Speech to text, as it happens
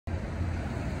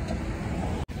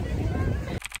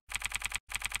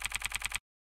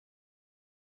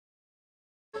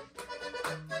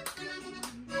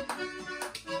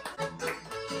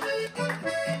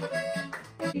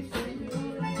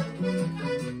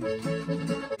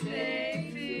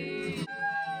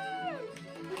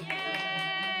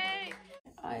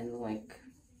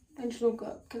just woke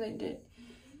up because I did.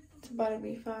 It's about to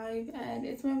be 5 and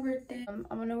it's my birthday. I'm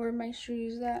gonna wear my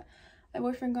shoes that my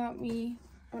boyfriend got me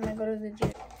when I go to the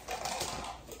gym.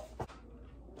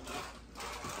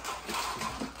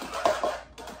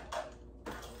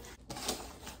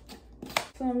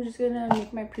 So I'm just gonna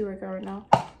make my pre-workout right now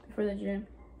before the gym.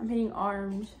 I'm hitting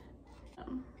arms.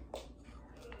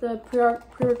 The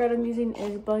pre-workout I'm using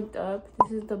is Bunked Up.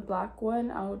 This is the black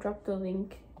one. I'll drop the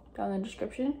link down in the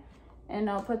description. And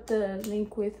I'll put the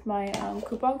link with my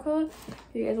coupon code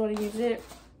if you guys want to use it.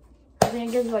 I think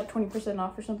it gives like 20%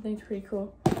 off or something. It's pretty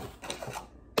cool.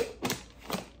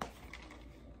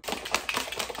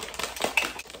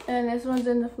 And this one's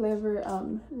in the flavor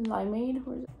limeade.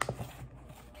 Where is it?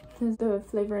 This is the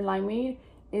flavor limeade.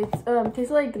 It's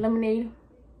tastes like lemonade,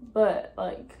 but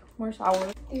like more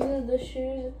sour. These are the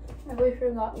shoes my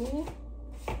boyfriend got me.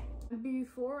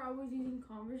 Before I was using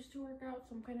Converse to work out,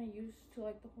 so I'm kind of used to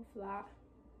like the whole flat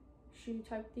shoe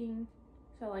type thing,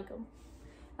 so I like them.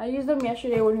 I used them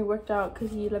yesterday when we worked out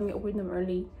because he let me open them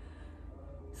early,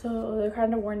 so they're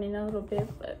kind of worn in a little bit.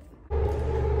 But I just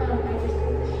got the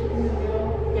shoes in the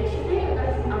mail yesterday. I got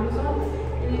it from Amazon,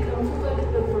 and it comes with like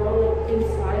the bra like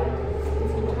inside.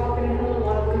 It's on top, and it has a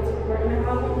lot of good support, and I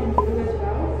have them in blue as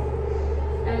well.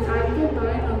 And I've been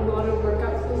buying a lot of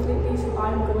workout clothes lately, so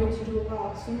I'm going to do a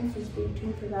haul soon, so stay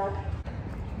tuned for that.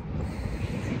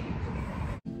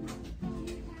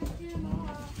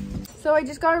 So I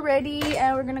just got ready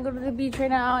and we're gonna go to the beach right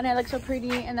now, and I look so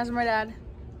pretty, and that's my dad.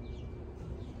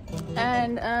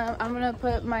 And I'm gonna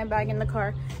put my bag in the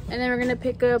car, and then we're gonna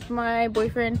pick up my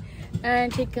boyfriend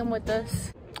and take him with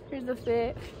us. Here's the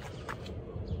fit.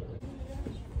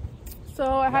 So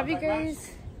I have you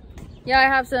guys, yeah, I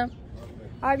have some.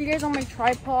 I have you guys on my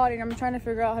tripod, and I'm trying to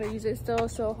figure out how to use it still,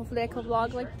 so hopefully I can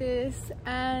vlog like this.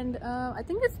 And I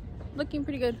think it's looking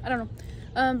pretty good. I don't know,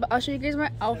 but I'll show you guys my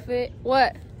outfit.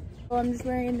 What? So I'm just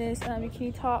wearing this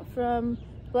bikini top from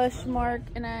Blushmark,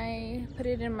 and I put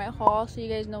it in my haul so you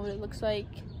guys know what it looks like.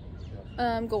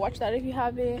 Go watch that if you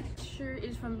haven't. This shirt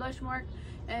is from Blushmark,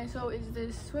 and so is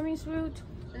this swimming suit.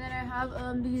 And then I have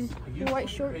these white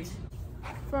shorts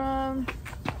from,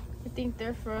 I think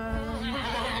they're from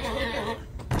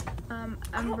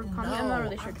Abercrombie. I'm not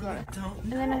really sure about it.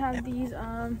 And then I have these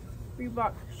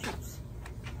Reebok shoes.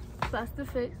 So that's the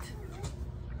fit.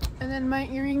 And then my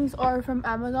earrings are from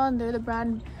Amazon. They're the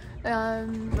brand, look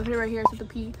at it right here, it's with the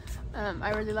P.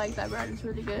 I really like that brand, it's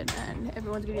really good, and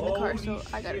everyone's getting in the car, so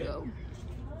I gotta go.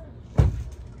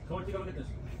 Come on, take a look at this.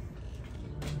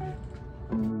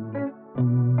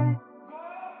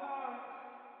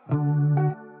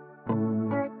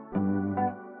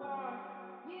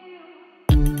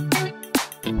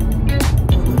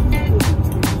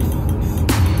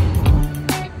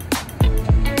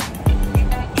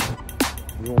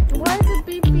 Why is it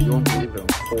beeping? You won't believe it.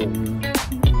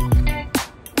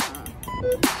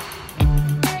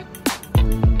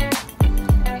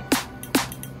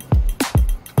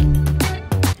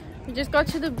 We just got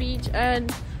to the beach,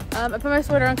 and I put my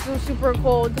sweater on because it was super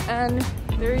cold, and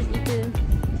there is Ethan.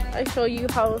 I show you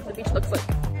how the beach looks like.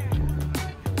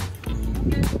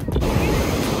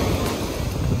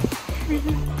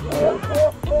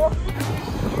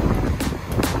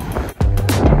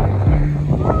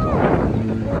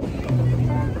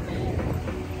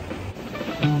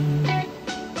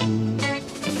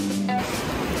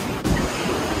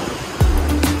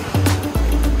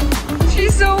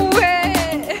 She's so wet.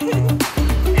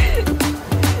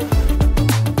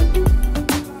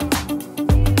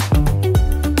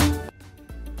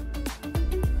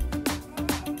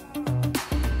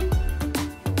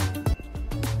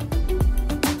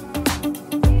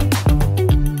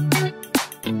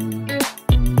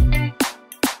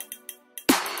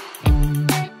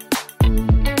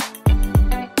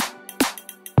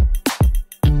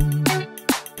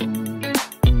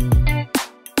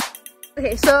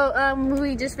 Okay, so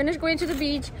we just finished going to the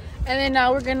beach, and then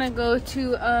now we're gonna go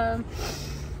to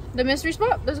the mystery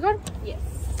spot. Let's go. Yes.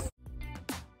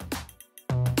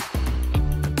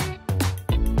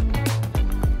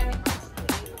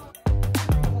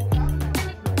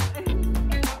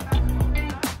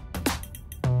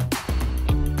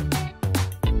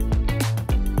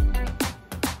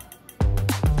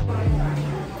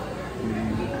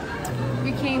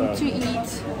 We came to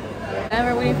eat, and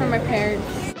we're waiting for my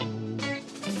parents.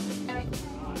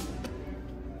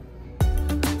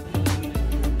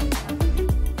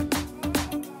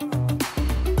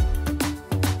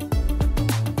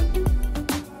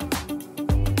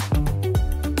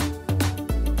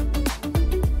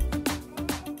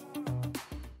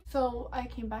 So I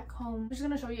came back home. I'm just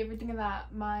gonna show you everything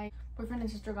that my boyfriend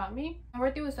and sister got me. My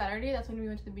birthday was Saturday. That's when we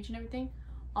went to the beach and everything.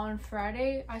 On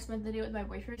Friday, I spent the day with my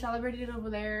boyfriend. Celebrated over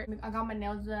there. I got my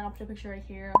nails done. I'll put a picture right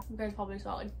here. You guys probably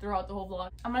saw it like throughout the whole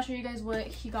vlog. I'm gonna show you guys what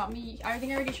he got me. I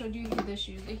think I already showed you the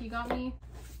shoes that he got me.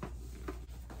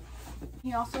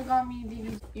 He also got me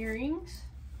these earrings.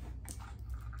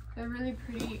 They're really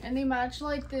pretty and they match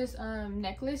like this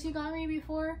necklace he got me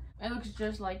before. It looks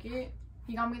just like it.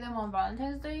 He got me them on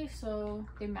Valentine's Day, so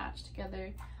they match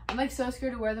together. I'm like so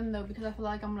scared to wear them though because I feel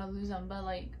like I'm gonna lose them, but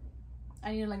like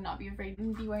I need to like not be afraid.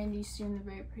 I'm gonna be wearing these soon. They're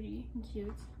very pretty and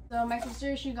cute. So my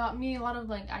sister, she got me a lot of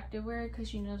like activewear because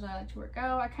she knows I like to work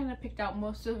out. I kind of picked out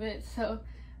most of it. So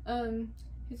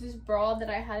it's this bra that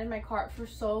I had in my cart for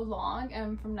so long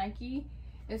from Nike.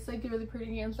 It's like really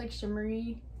pretty and it's like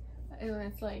shimmery and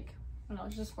it's like, I don't know,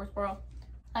 it's just a sports bra.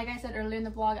 Like I said earlier in the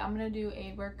vlog, I'm gonna do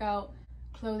a workout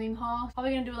clothing haul.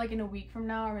 Probably gonna do it like in a week from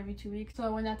now or maybe 2 weeks.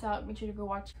 So when that's out, make sure to go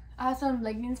watch. I have some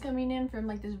leggings coming in from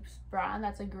like this brand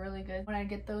that's like really good. When I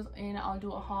get those in, I'll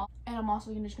do a haul. And I'm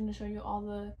also just gonna show you all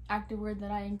the activewear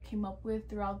that I came up with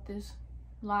throughout this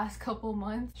last couple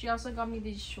months. She also got me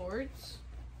these shorts.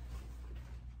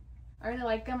 I really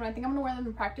like them and I think I'm gonna wear them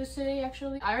in practice today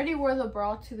actually. I already wore the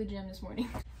bra to the gym this morning.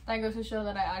 That goes to show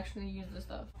that I actually use this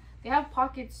stuff. They have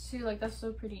pockets too, like that's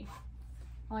so pretty.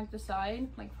 On like the side,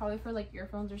 like probably for like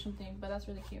earphones or something, but that's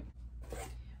really cute.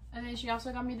 And then she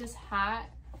also got me this hat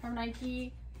from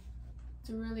Nike. It's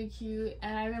really cute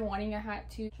and I've been wanting a hat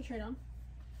too. I'll try it on.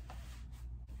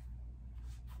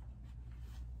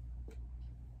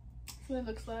 That's what it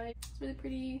looks like. It's really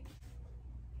pretty.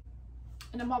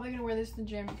 And I'm probably gonna wear this to the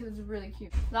gym because it's really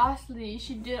cute. Lastly,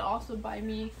 she did also buy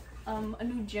me a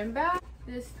new gym bag.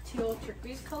 This teal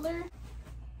turquoise color.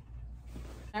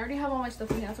 I already have all my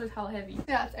stuff in here, so it's hella heavy.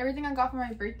 Yeah, that's everything I got for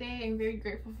my birthday. I'm very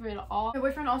grateful for it all. My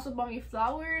boyfriend also bought me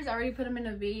flowers. I already put them in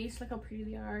a vase. Look how pretty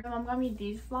they are. My mom got me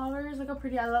these flowers. Look how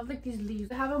pretty. I love like these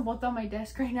leaves. I have them both on my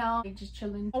desk right now, like just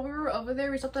chilling. While we were over there,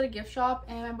 we stopped at a gift shop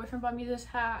and my boyfriend bought me this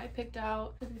hat I picked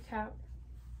out. Look at the cap.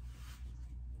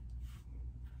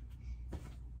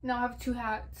 Now I have 2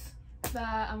 hats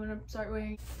that I'm gonna start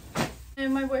wearing.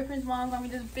 And my boyfriend's mom got me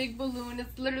this big balloon.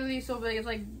 It's literally so big. It's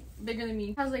like bigger than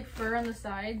me. It has like fur on the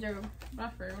sides, or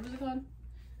not fur, what is it called?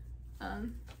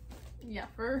 Yeah,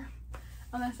 fur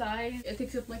on the side. It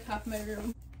takes up like half my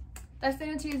room. That's the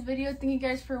end of today's video. Thank you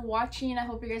guys for watching. I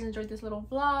hope you guys enjoyed this little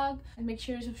vlog. And make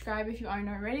sure to subscribe if you aren't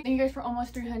already. Thank you guys for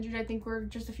almost 300. I think we're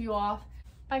just a few off.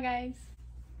 Bye guys.